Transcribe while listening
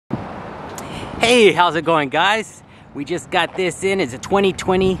Hey, how's it going, guys? We just got this in. It's a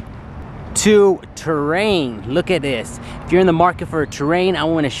 2022 Terrain. Look at this. If you're in the market for a Terrain, I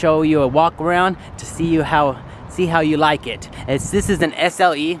want to show you a walk around to see how you like it. This is an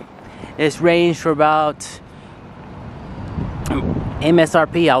SLE. It's ranged for about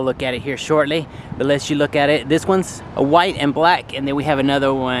MSRP. I'll look at it here shortly, but let's you look at it. This one's a white and black, and then we have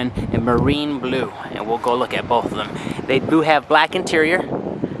another one in marine blue, and we'll go look at both of them. They do have black interior.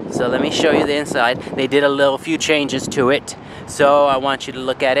 So let me show you the inside. They did a few changes to it, so I want you to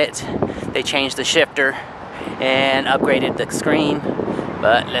look at it. They changed the shifter and upgraded the screen,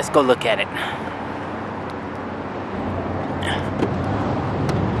 but let's go look at it.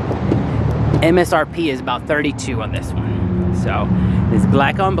 MSRP is about 32 on this one. So it's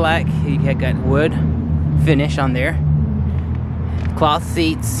black on black. You got wood finish on there. Cloth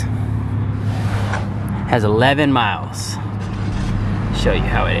seats. Has 11 miles. Show you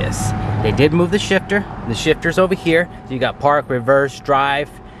how it is. They did move the shifter. The shifter's over here. So you got park, reverse, drive,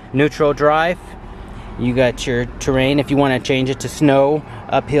 neutral drive. You got your terrain if you want to change it to snow,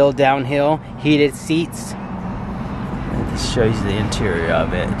 uphill, downhill, heated seats. This shows you the interior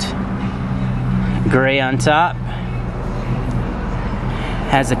of it. Gray on top.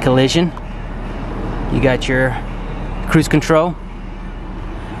 Has a collision. You got your cruise control.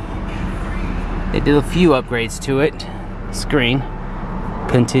 They did a few upgrades to it. Screen.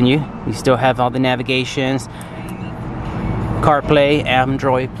 Continue. You still have all the navigations, CarPlay,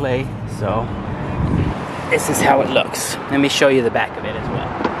 Android Play. So this is how it looks. Let me show you the back of it as well.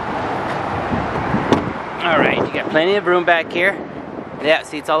 Alright, you got plenty of room back here. Yeah,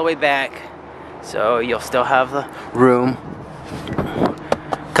 seats all the way back, so you'll still have the room.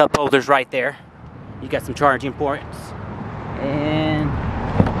 Cup holders right there. You got some charging ports, and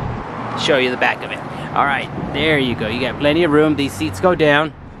show you the back of it. Alright, there you go. You got plenty of room. These seats go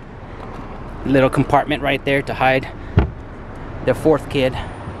down. Little compartment right there to hide the fourth kid.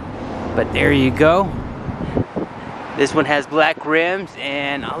 But there you go. This one has black rims,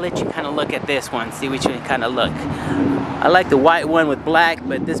 and I'll let you kind of look at this one. See what you kind of look. I like the white one with black,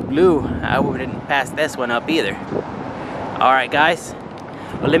 but this blue, I wouldn't pass this one up either. Alright, guys.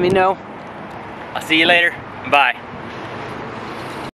 Well, let me know. I'll see you later. Bye.